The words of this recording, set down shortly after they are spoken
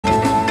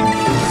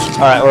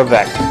Alright, we're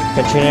back.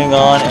 Continuing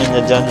on in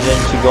the dungeon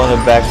to go in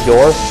the back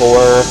door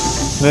for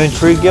Moon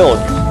Tree Guild.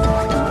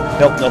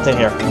 Nope, nothing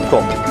here.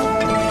 Cool.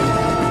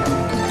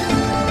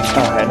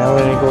 Alright, now we're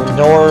gonna go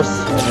north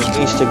and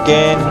then east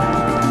again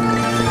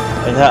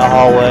in that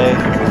hallway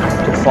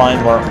to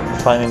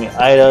find any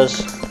items.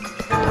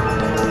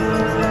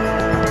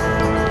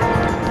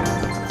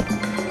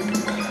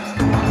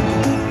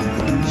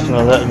 Just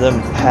gonna let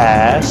them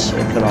pass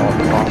if at all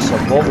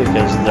possible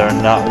because they're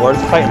not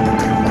worth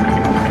fighting.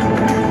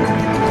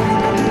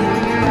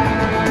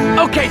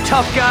 Okay,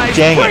 tough guys,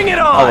 Dang bring it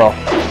on! Oh well.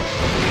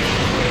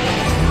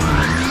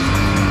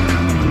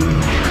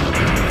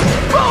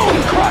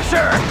 Boom,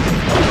 crusher!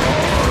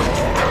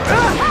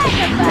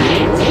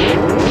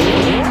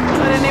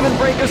 I didn't even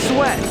break a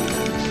sweat.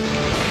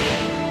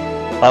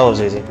 That was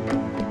easy.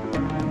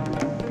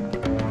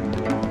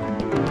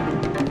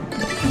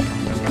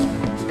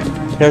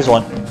 Here's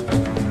one.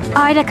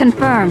 Ida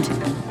confirmed.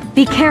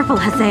 Be careful,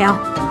 Hazael.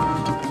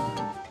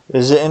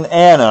 Is it an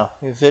Anna?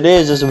 If it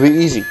is, this will be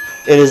easy.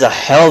 It is a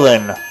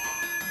Helen.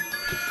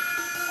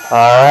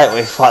 Alright,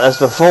 we fought this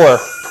before.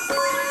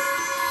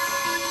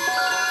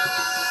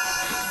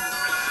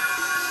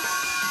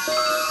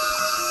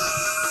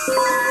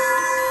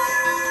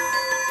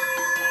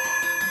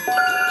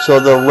 So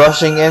the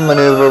rushing in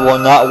maneuver will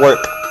not work.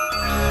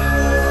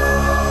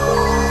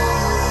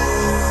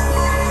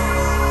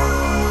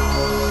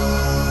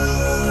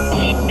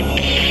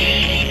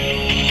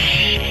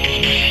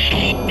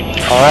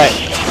 Alright.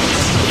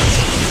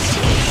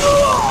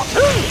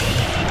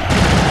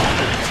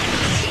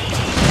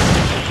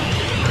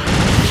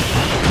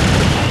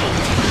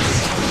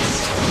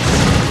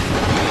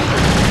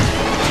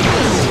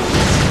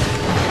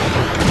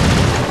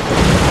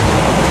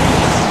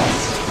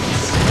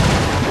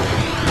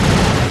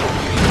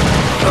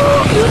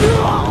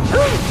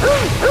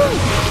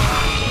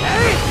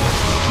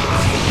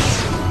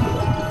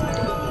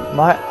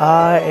 My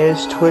eye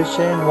is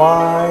twitching.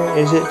 Why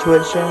is it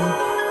twitching?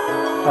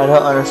 I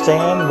don't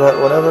understand,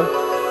 but whatever.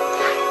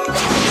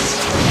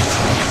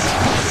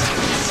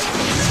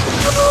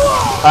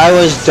 I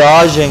was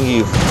dodging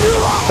you,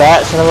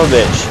 fat son of a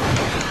bitch.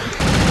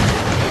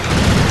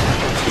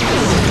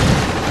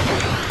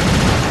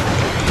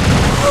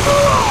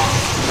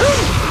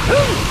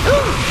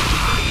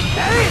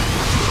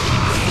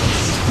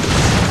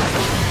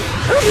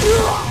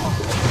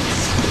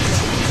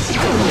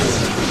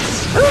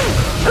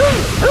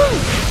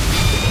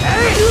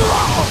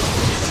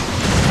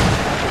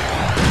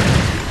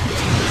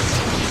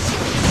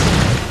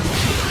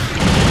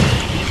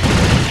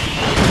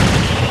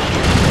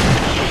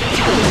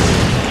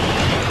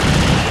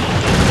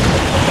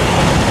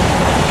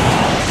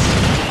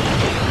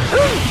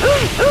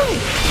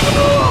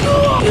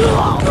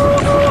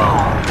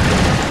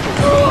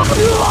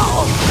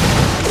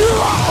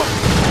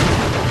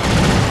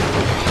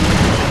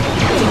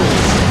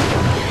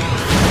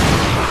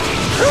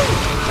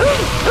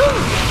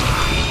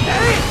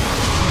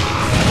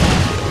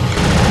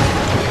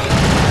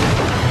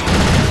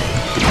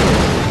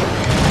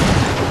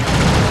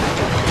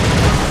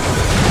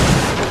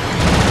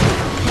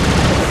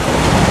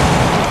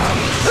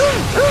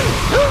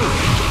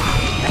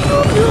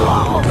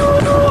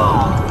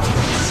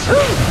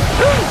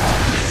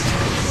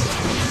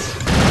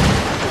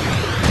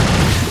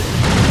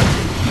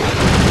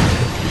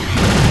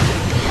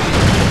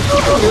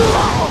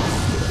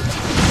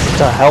 What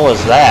the hell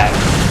is that?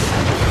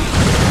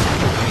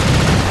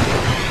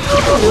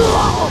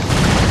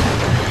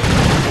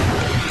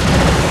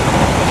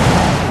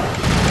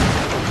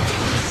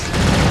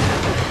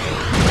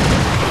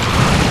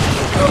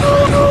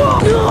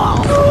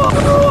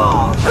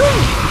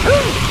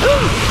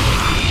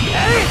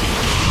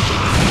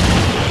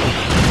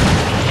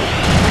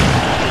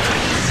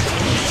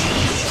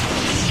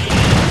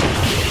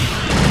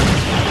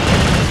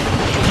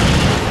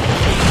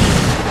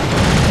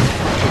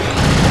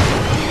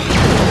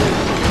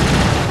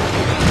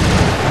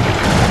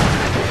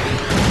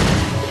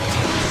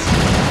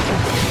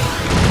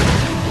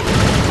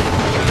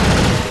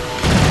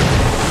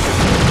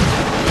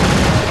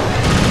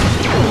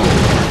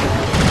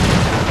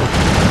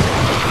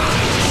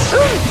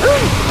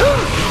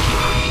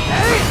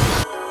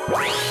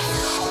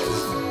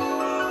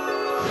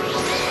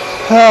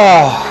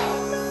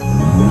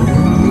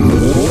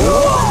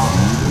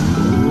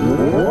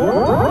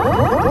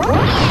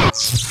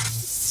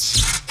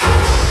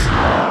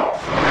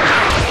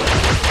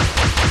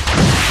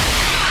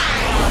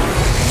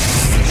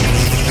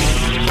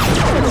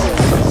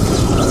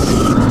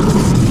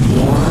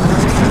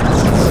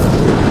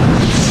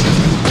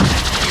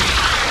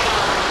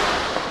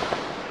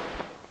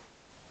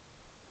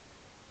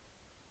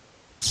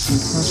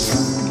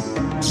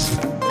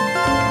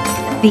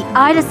 The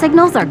Ida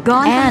signals are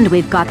gone, and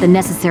we've got the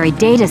necessary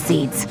data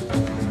seeds.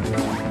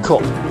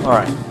 Cool.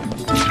 Alright.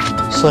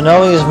 So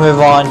now we just move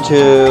on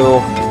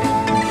to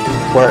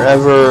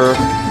wherever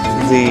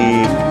the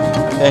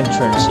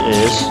entrance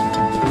is.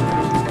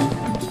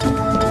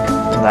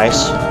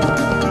 Nice.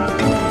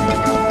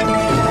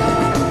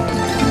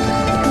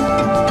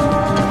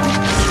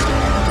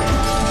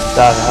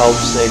 That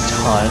helps a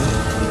ton.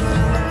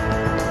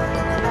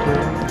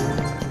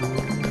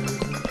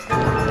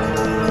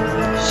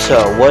 So,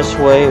 which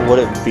way would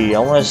it be? I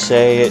want to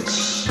say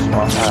it's...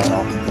 well, I don't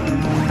know.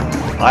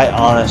 I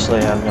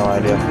honestly have no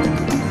idea.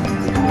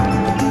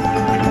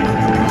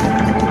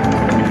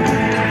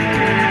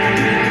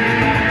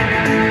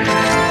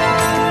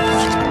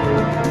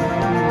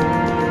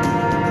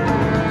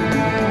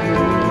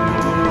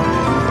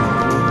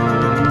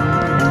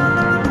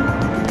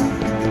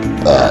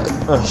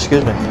 Oh,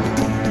 excuse me.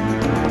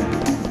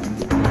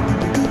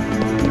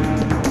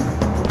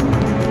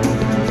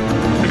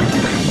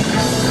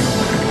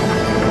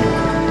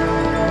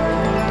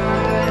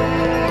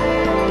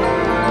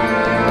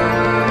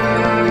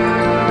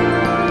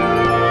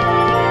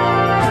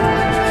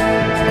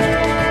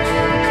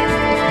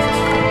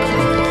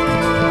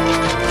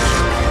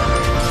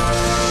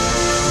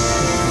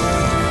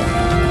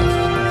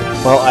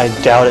 Well, I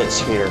doubt it's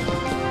here.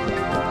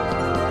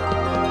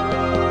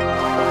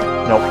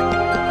 Nope.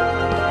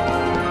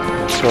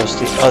 So it's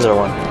the other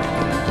one.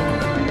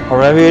 Or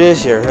maybe it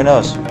is here, who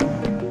knows?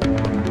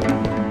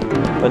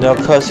 But no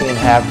cutscene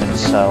happens,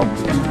 so...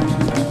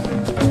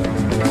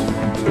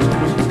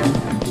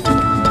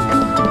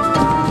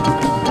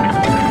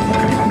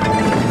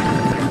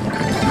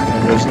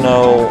 and there's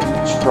no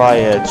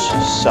triage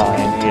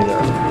sign either.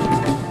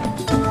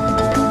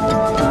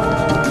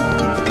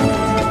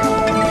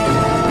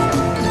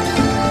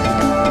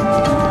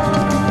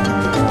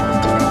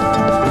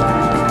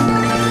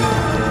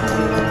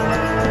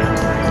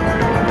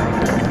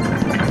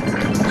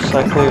 Looks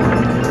like we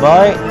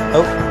might...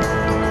 oh.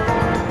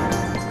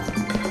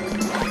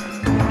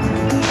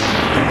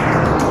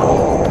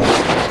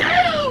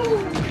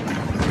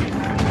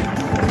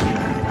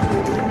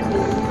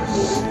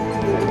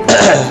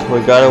 We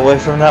got away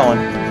from that one.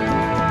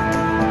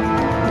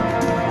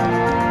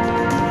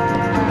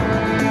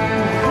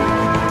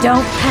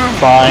 Don't panic.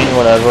 Fine,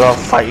 whatever. I'll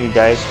fight you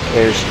guys. Who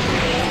cares?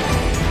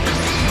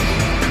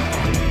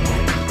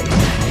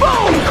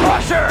 Bone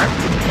crusher!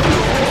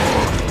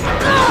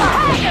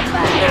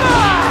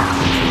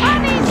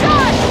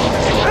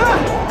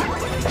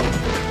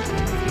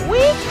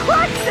 We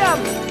crushed them!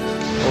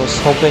 I was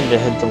hoping to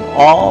hit them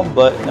all,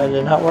 but that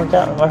did not work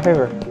out in my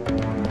favor.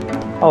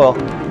 Oh well.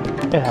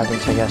 It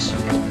happens, I guess.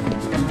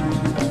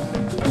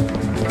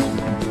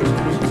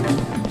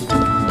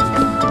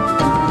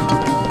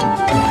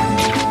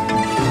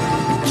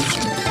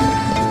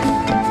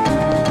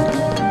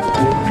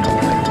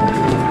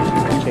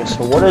 Okay,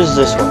 so what is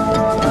this one?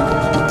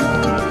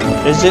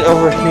 Is it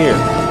over here?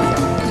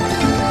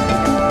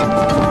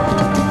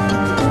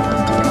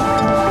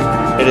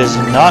 It is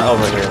not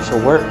over here, so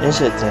where is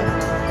it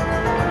then?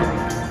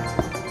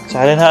 So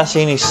I did not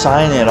see any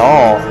sign at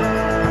all.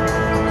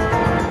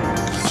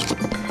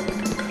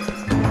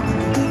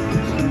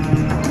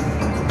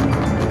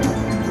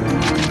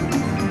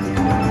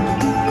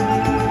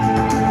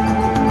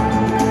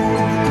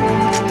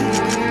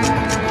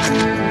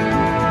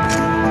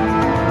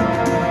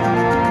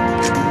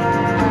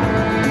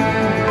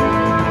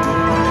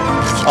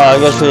 Oh, I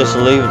guess we just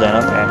leave then,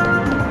 okay.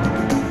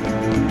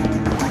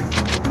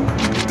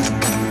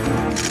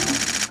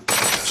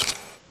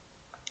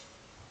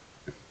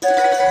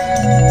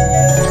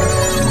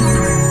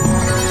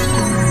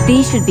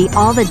 These should be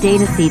all the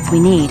data seeds we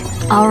need.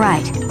 All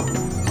right.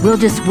 We'll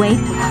just wait.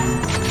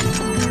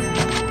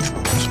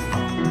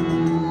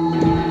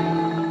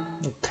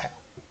 Okay.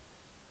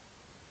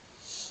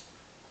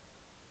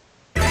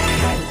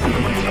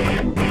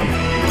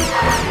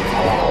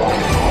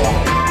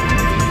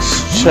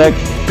 Let's check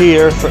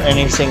here for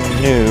anything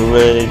new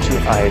related to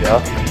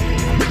Ida.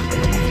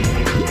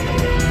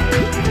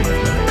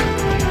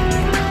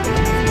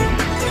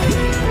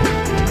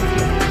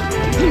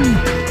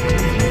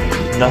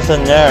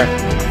 Nothing there.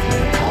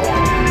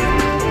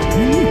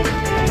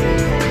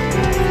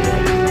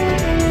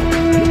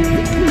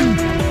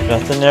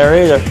 Nothing there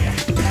either.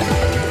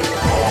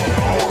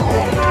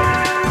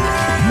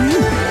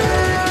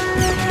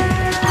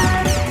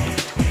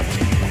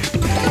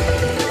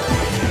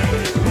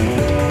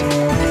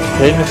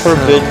 Hidden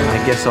forbidden.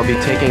 I guess I'll be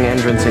taking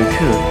Endrance and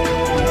Coon.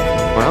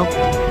 Well,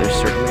 there's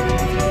certainly...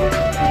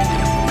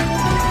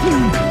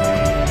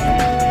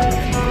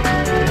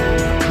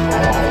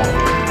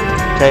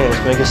 Okay,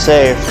 let's make a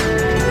save.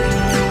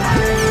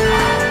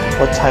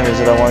 What time is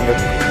it, I wonder?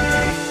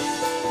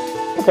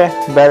 Okay,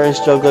 battery's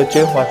still good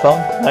too, my phone.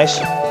 Nice.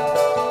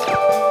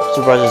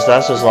 Surprised it's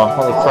lasted as long.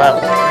 Holy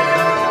crap.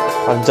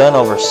 I've done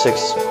over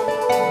 6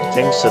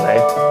 things today.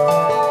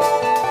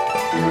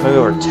 Maybe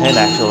over 10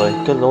 actually.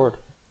 Good lord.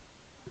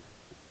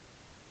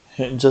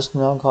 It just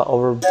now got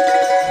over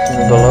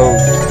below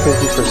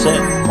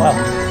 50%. Wow.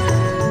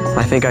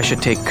 I think I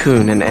should take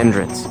Coon and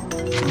Endrance.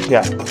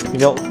 Yeah, you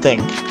don't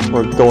think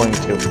we're going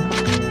to.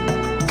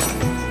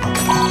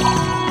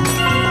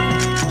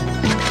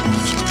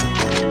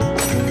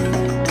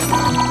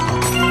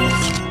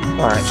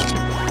 Alright.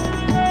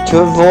 To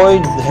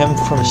avoid him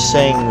from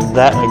saying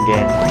that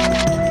again,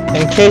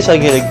 in case I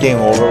get a game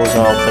over, which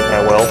I don't think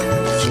I will,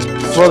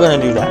 we're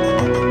gonna do that.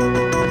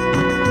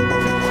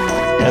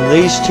 And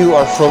these two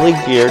are fully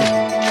geared.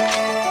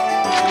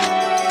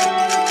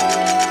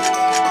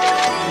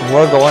 And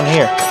we're going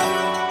here.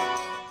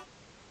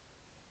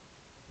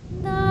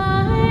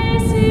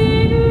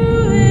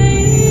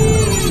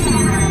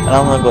 And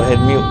I'm gonna go ahead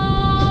and mute.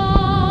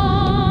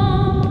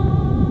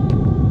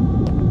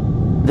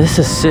 This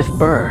is Sif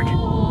Bird.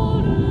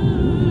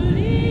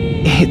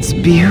 It's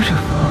beautiful.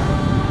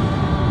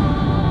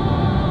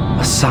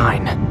 A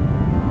sign.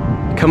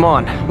 Come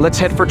on, let's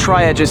head for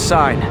Tri-Edge's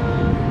sign.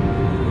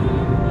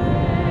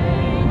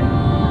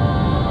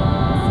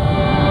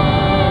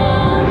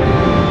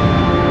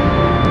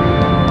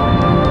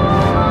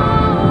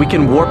 We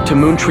can warp to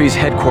Moontree's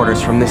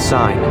headquarters from this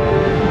sign.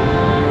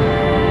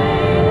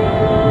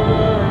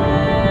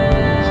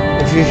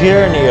 If you hear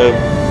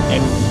any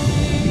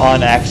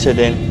on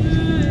accident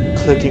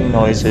clicking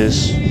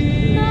noises,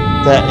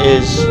 that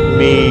is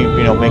me,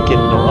 making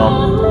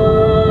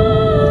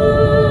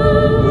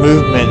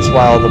movements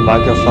while the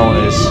microphone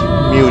is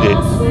muted.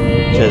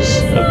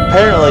 Because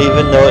apparently,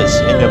 even though it's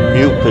in a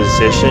mute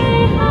position,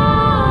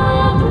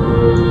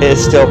 it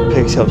still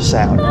picks up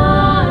sound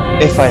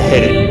if I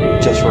hit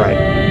it just right.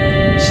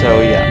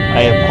 So yeah,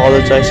 I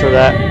apologize for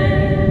that.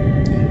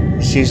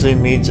 It's usually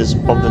me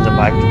just bumping the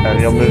mic,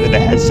 moving the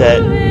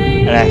headset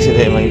and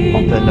accidentally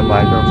bumping the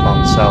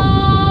microphone. So,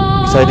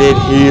 because I did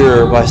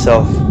hear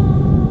myself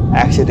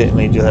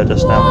accidentally do that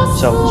just now.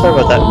 So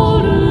sorry about that.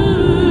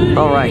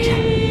 All right,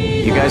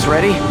 you guys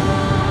ready?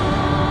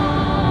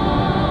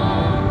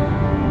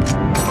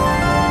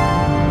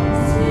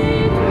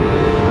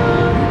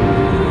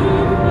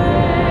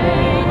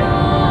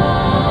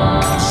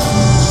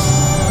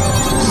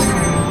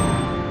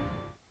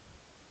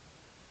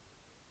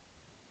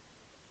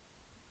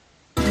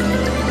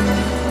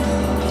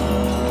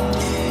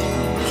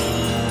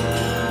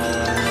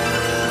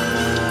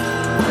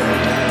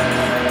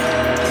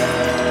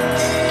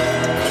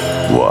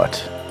 What?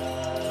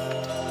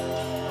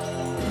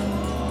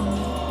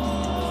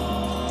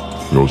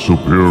 Your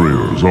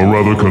superiors are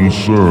rather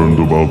concerned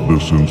about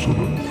this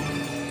incident.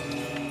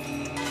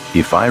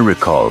 If I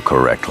recall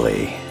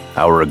correctly,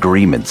 our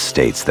agreement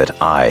states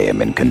that I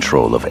am in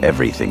control of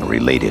everything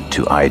related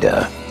to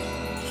Ida.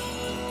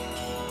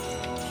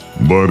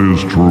 That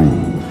is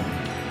true.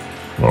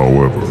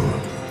 However,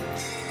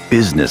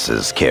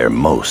 Businesses care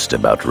most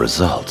about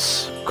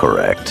results,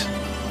 correct?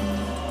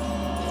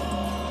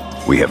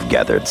 We have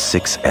gathered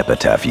 6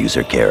 Epitaph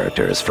user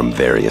characters from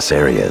various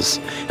areas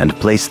and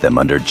placed them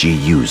under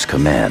GU's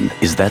command.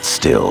 Is that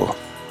still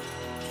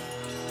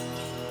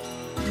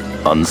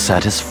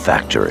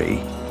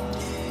unsatisfactory?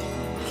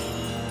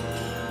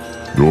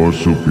 your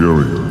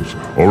superiors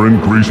are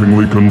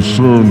increasingly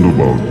concerned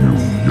about you,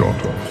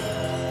 Yatta.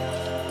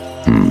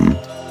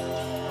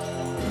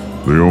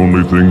 The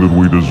only thing that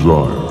we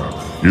desire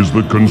is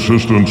the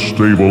consistent,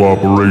 stable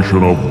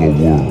operation of the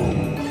world.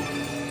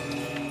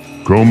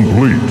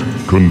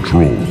 Complete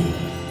control.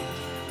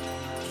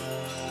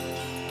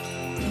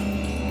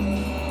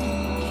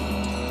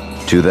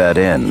 To that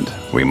end,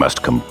 we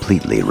must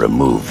completely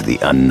remove the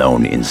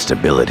unknown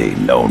instability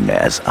known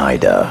as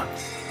Ida.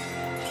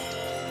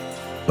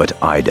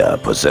 But Ida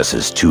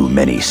possesses too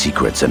many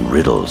secrets and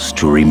riddles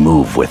to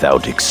remove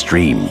without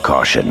extreme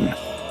caution.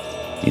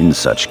 In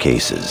such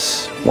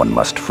cases, one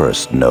must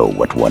first know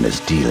what one is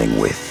dealing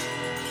with.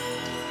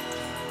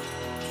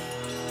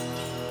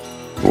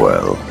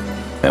 Well,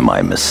 am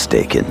I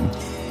mistaken?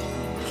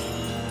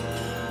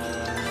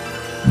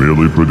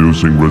 Merely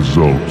producing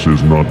results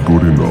is not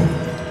good enough.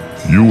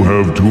 You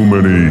have too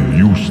many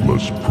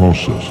useless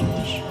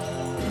processes.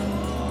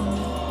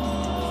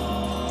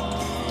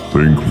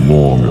 Think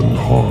long and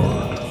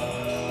hard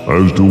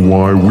as to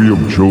why we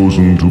have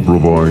chosen to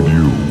provide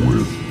you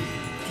with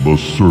the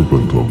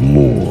Serpent of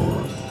Lore.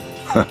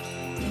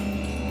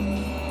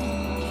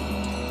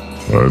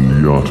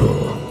 And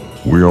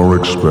Yatta, we are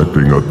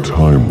expecting a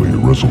timely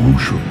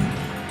resolution.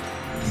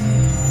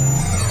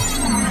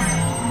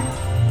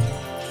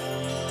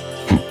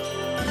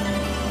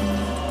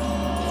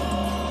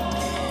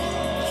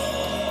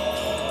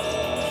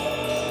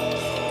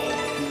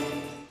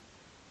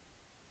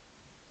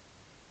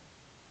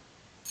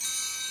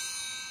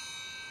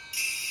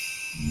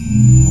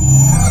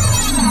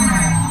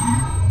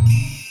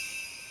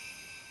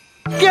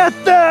 Get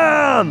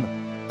them!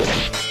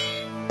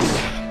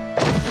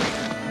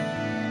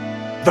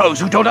 Those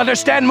who don't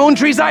understand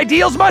Moontree's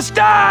ideals must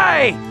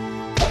die!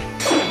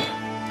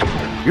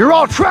 You're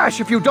all trash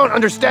if you don't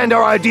understand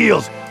our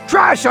ideals!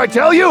 Trash, I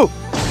tell you!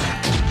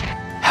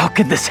 How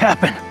could this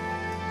happen?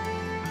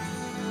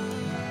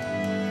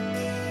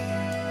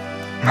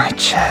 My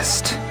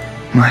chest,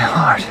 my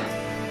heart.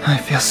 I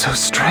feel so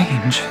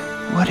strange.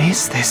 What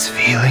is this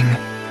feeling?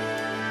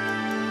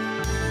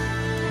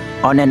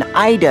 On an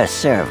Ida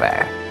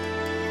server,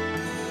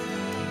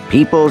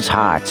 people's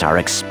hearts are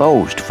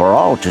exposed for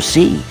all to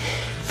see.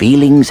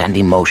 Feelings and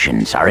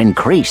emotions are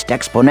increased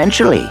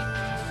exponentially.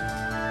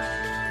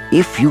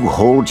 If you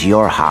hold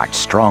your heart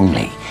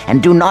strongly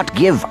and do not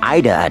give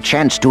Ida a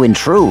chance to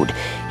intrude,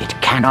 it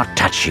cannot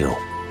touch you.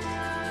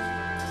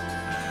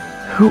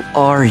 Who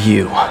are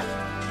you?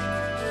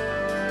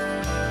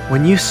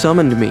 When you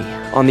summoned me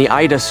on the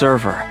Ida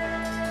server,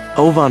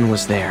 Ovan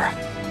was there.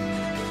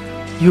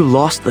 You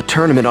lost the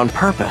tournament on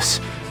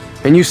purpose,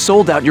 and you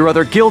sold out your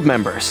other guild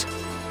members.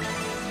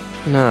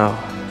 No,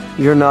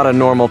 you're not a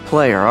normal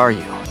player, are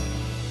you?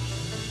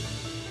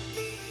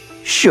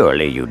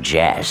 Surely you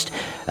jest.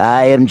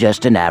 I am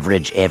just an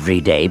average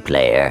everyday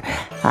player.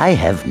 I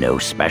have no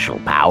special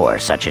power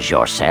such as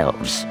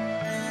yourselves.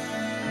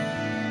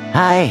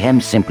 I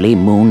am simply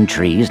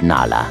Moontree's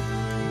Nala.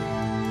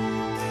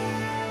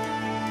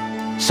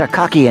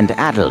 Sakaki and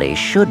Adderley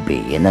should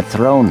be in the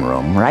throne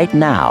room right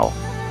now.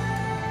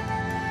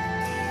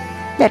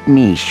 Let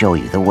me show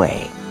you the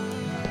way.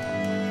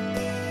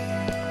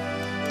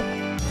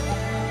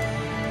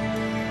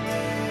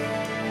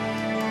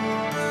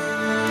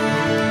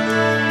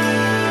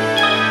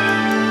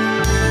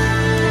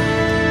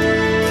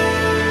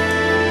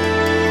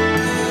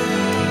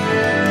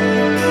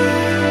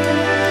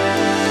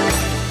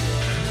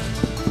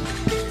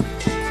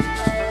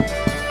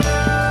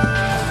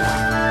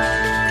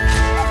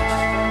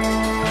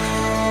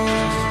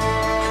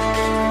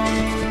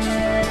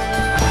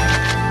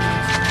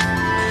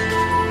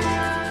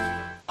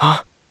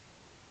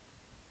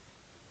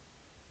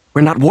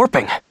 We're not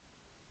warping.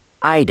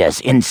 Ida's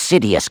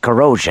insidious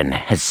corrosion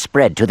has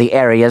spread to the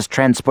area's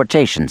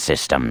transportation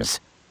systems.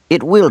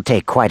 It will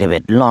take quite a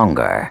bit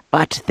longer,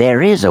 but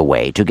there is a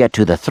way to get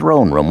to the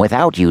throne room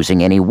without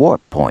using any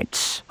warp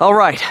points. All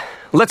right,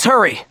 let's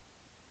hurry.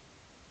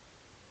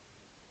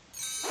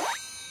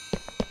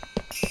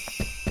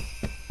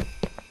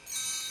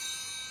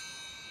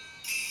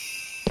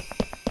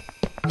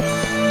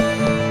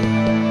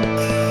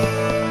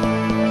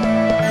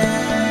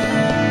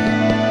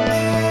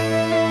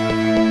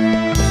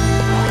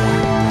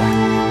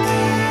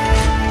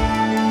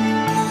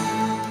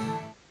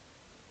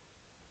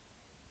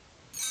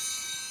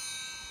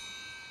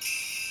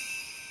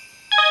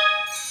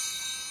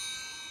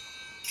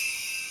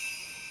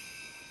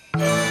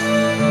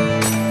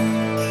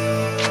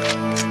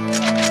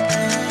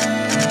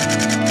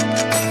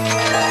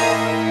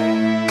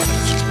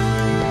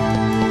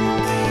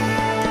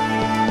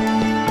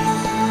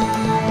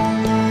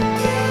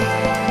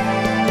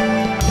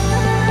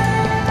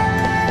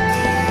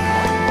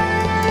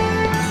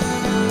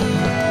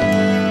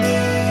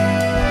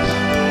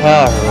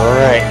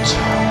 Alright.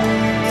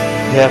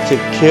 You have to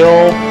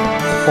kill,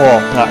 well,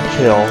 not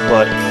kill,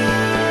 but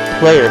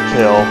player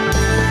kill.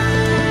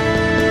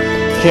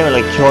 You can't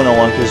really kill no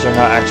one because they're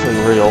not actually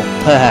real.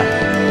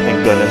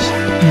 Thank goodness.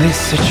 This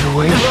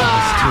situation is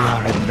to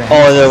our advantage.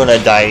 Oh, they're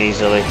gonna die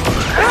easily.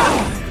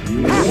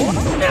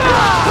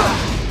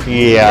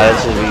 Yeah,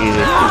 this is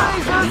easy.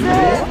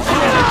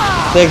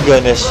 Thank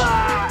goodness.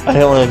 I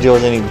didn't want to deal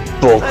with any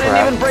bull I didn't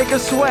crap. even break a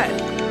sweat.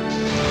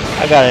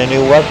 I got a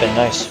new weapon,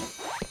 nice.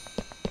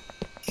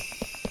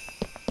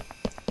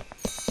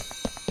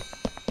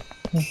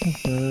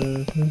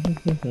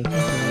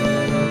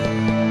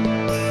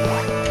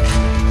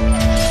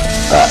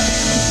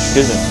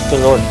 Goodness,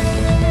 good lord.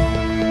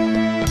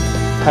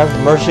 Have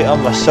mercy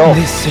on myself.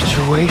 This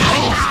situation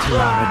is to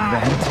our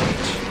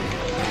advantage.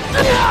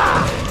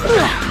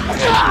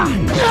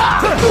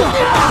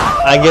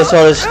 I guess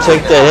I'll just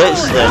take the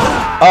hits then.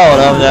 Oh,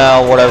 no,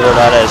 now, whatever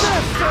that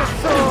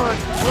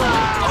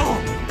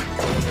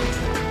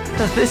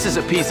is. This is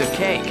a piece of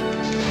cake.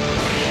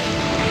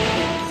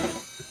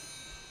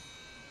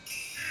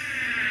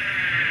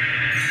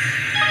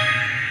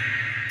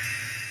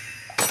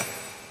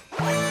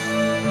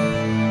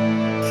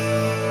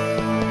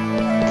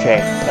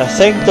 Okay, I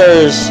think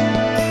there's,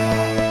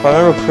 if I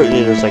remember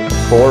correctly, there's like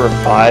 4 or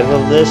 5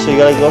 of this so you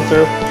gotta go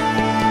through.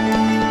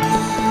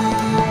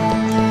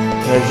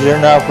 And if you're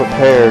not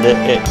prepared,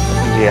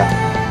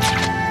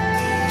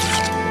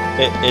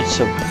 it's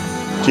a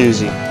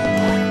doozy.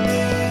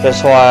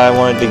 That's why I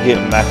wanted to get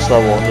max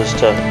level, just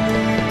to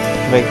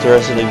make the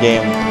rest of the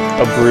game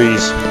a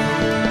breeze.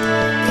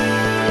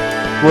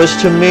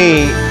 Which to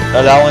me,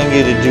 allowing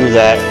you to do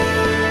that,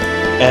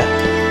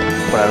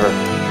 whatever.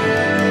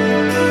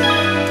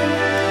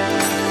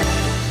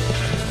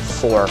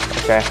 4,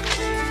 okay.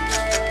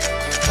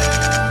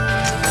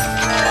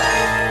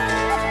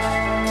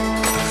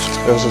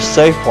 There's a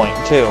save point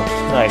too.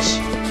 Nice.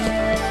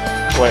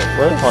 Wait,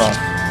 where? Hold on.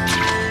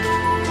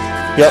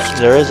 Yep,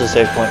 there is a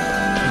save point.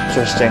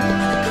 Interesting.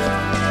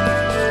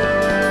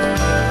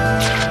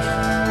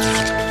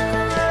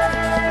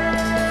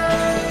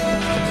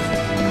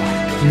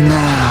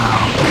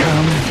 Now,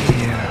 come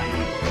here.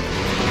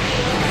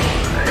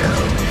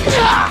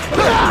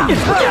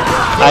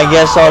 I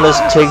guess I'll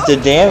just take the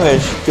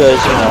damage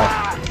because, you know.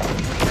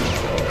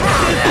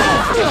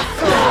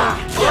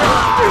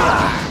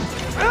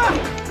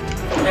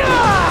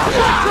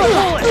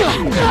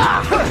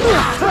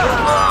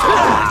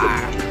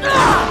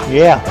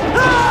 Yeah.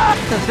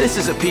 This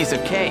is a piece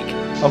of cake.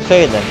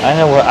 Okay then, I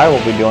know what I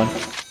will be doing.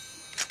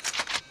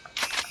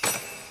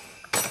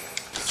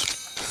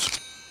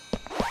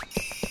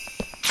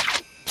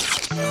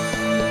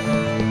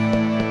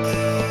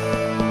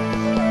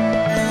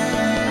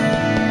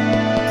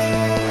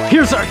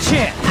 Here's our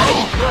chance!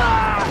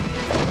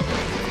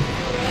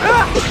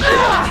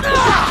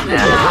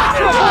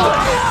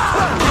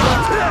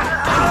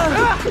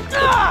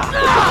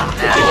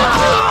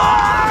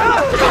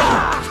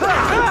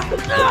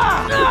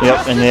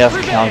 Yep, and they have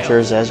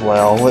counters as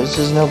well, which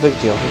is no big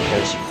deal, who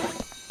cares?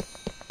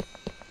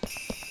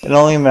 It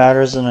only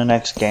matters in the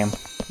next game,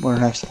 or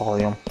next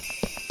volume.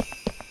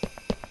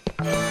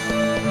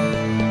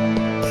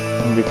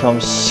 It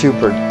becomes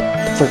super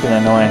freaking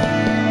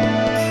annoying.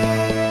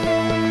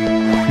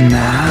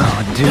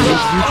 Now, do as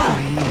you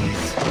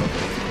please.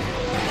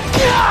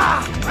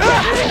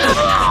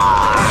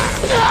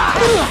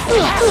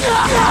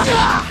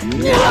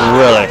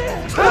 Really?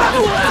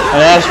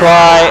 And that's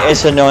why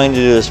it's annoying to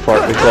do this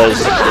part,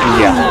 because,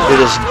 yeah, they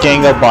just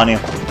gang up on you.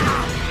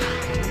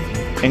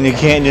 And you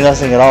can't do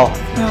nothing at all.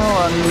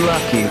 How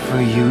unlucky for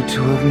you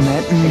to have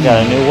met me. You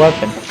got a new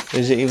weapon.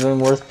 Is it even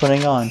worth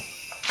putting on?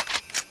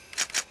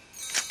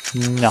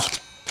 No.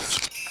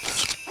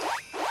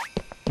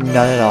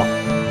 Not at all.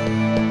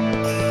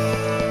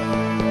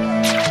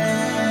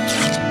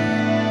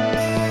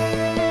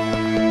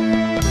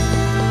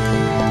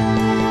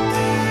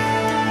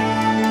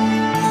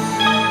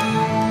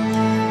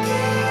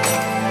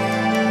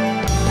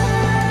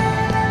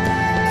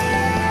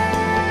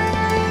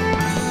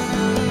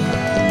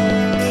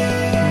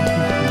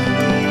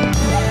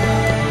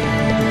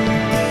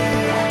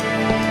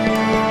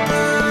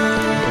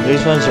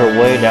 These ones are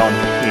way down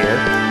here.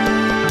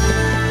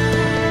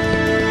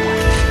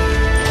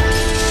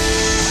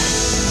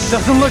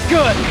 Doesn't look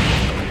good!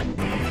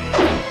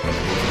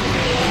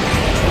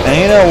 And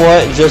you know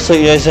what? Just so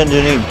you guys don't do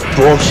any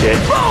bullshit.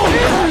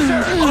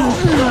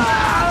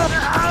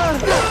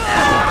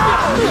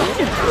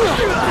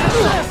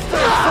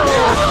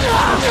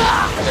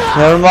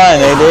 Never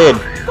mind, they did.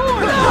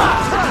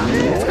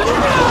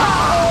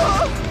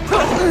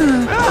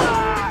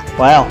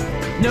 Wow.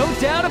 No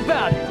doubt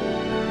about it!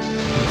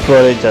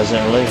 But it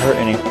doesn't really hurt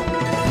any.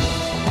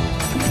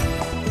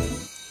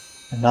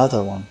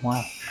 Another one,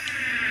 wow.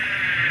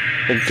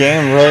 The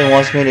game really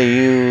wants me to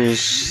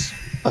use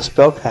a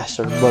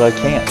spellcaster, but I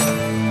can't.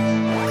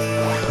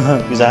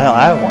 Because I don't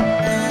have one.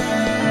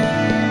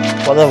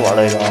 What the are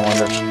they doing, I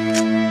wonder?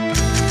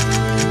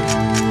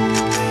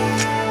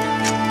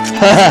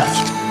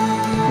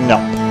 No.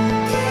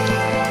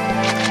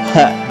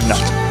 No.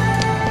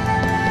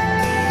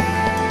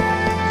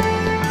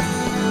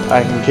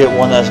 I can get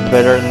one that's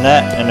better than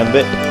that in a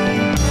bit.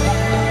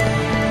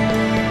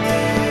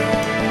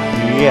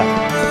 Yeah.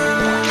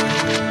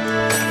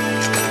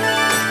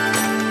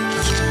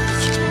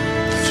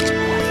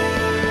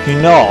 You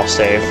know I'll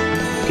save.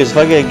 Because if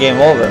I get a game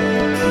over,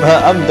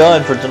 I'm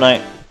done for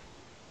tonight.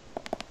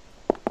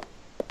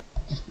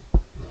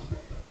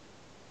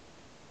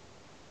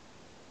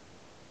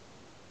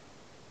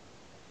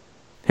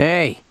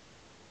 Hey,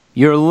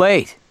 you're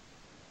late.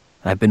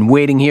 I've been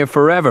waiting here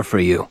forever for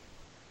you.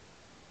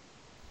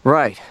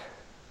 Right.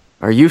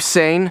 Are you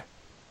sane?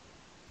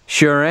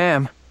 Sure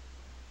am.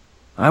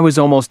 I was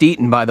almost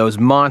eaten by those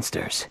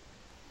monsters,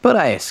 but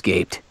I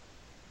escaped.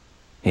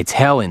 It's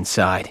hell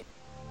inside.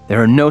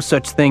 There are no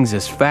such things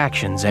as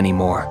factions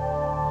anymore.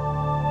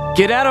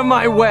 Get out of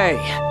my way!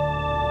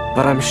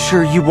 But I'm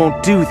sure you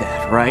won't do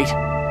that, right?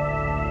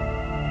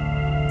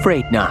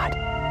 Afraid not.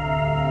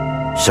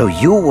 So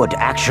you would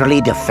actually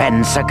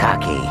defend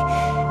Sakaki?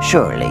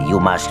 Surely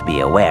you must be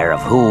aware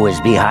of who is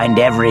behind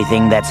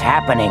everything that's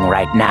happening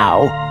right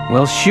now.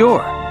 Well,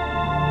 sure.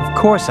 Of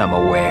course I'm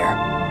aware.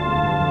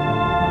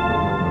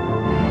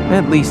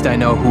 At least I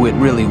know who it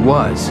really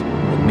was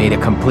that made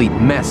a complete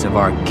mess of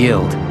our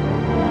guild.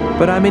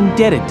 But I'm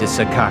indebted to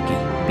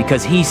Sakaki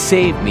because he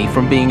saved me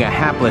from being a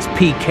hapless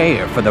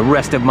PKer for the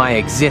rest of my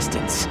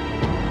existence.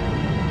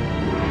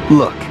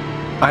 Look,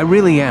 I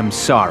really am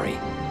sorry.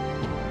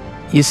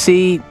 You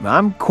see,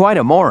 I'm quite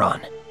a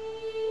moron.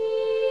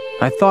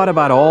 I thought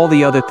about all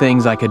the other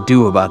things I could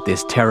do about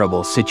this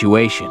terrible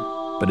situation,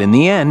 but in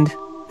the end,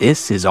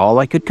 this is all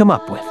I could come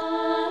up with.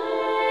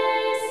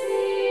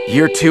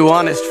 You're too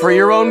honest for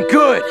your own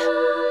good!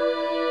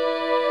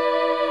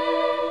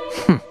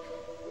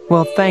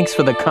 Well, thanks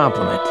for the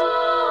compliment.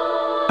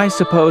 I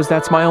suppose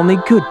that's my only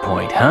good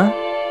point, huh?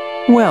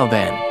 Well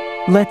then,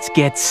 let's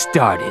get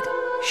started,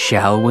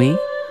 shall we?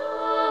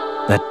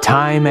 The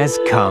time has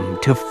come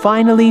to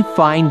finally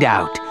find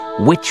out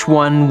which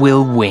one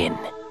will win.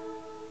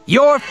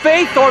 Your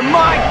faith or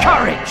my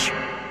courage?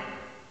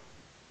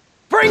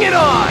 Bring it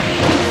on!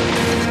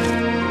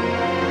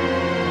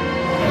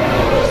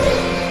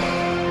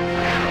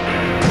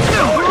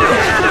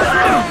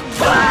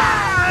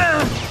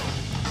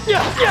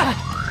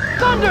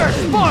 Thunder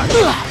Spark!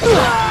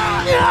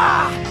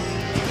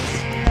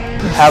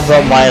 How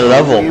about my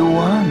level? You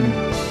won.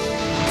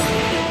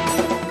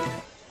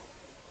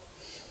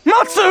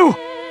 Matsu!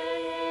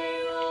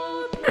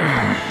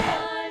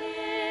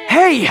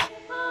 Hey!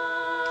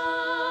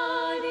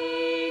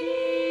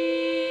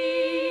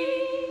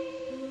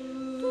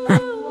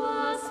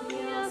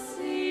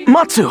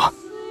 Matsu!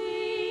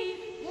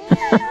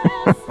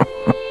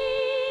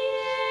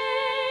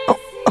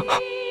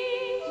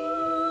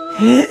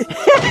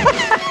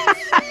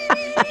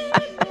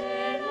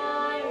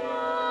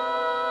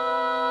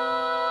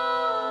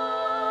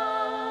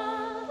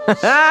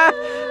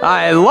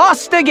 I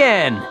lost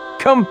again!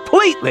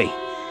 Completely!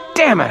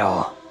 Damn it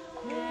all!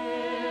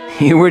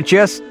 You were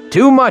just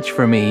too much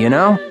for me, you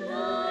know?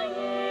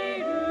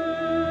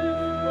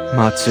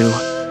 Matsu,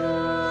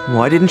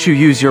 why didn't you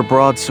use your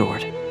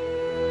broadsword?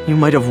 You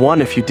might have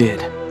won if you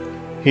did.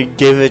 He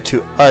gave it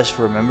to us,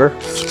 remember?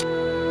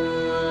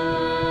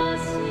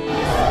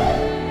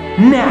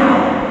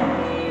 Now!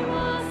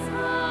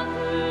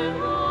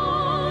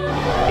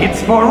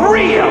 It's for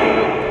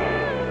real!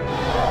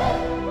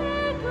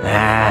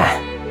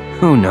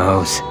 Who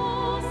knows?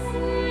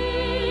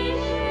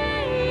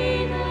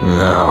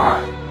 No,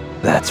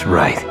 that's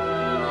right.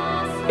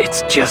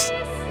 It's just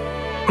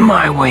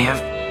my way of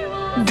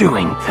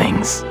doing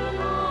things.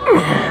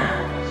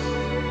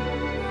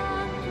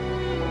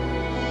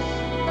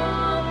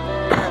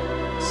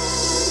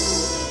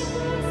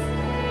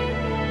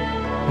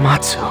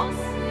 Matsu.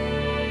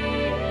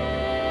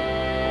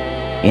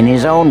 In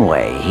his own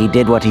way, he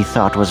did what he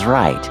thought was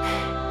right.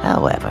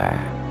 However...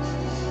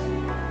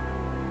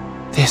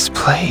 This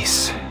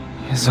place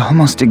is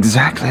almost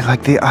exactly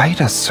like the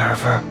Ida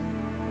server.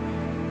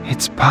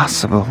 It's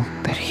possible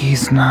that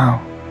he's now...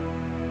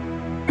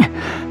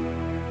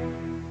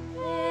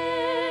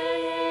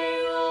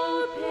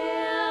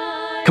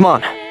 Come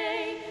on.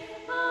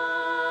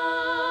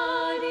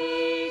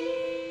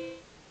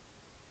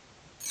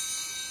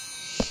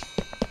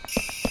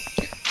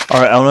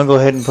 Alright, I'm gonna go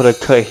ahead and put a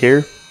cut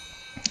here,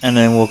 and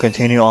then we'll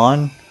continue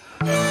on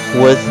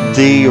with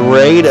the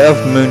raid of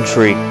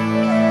Moontree.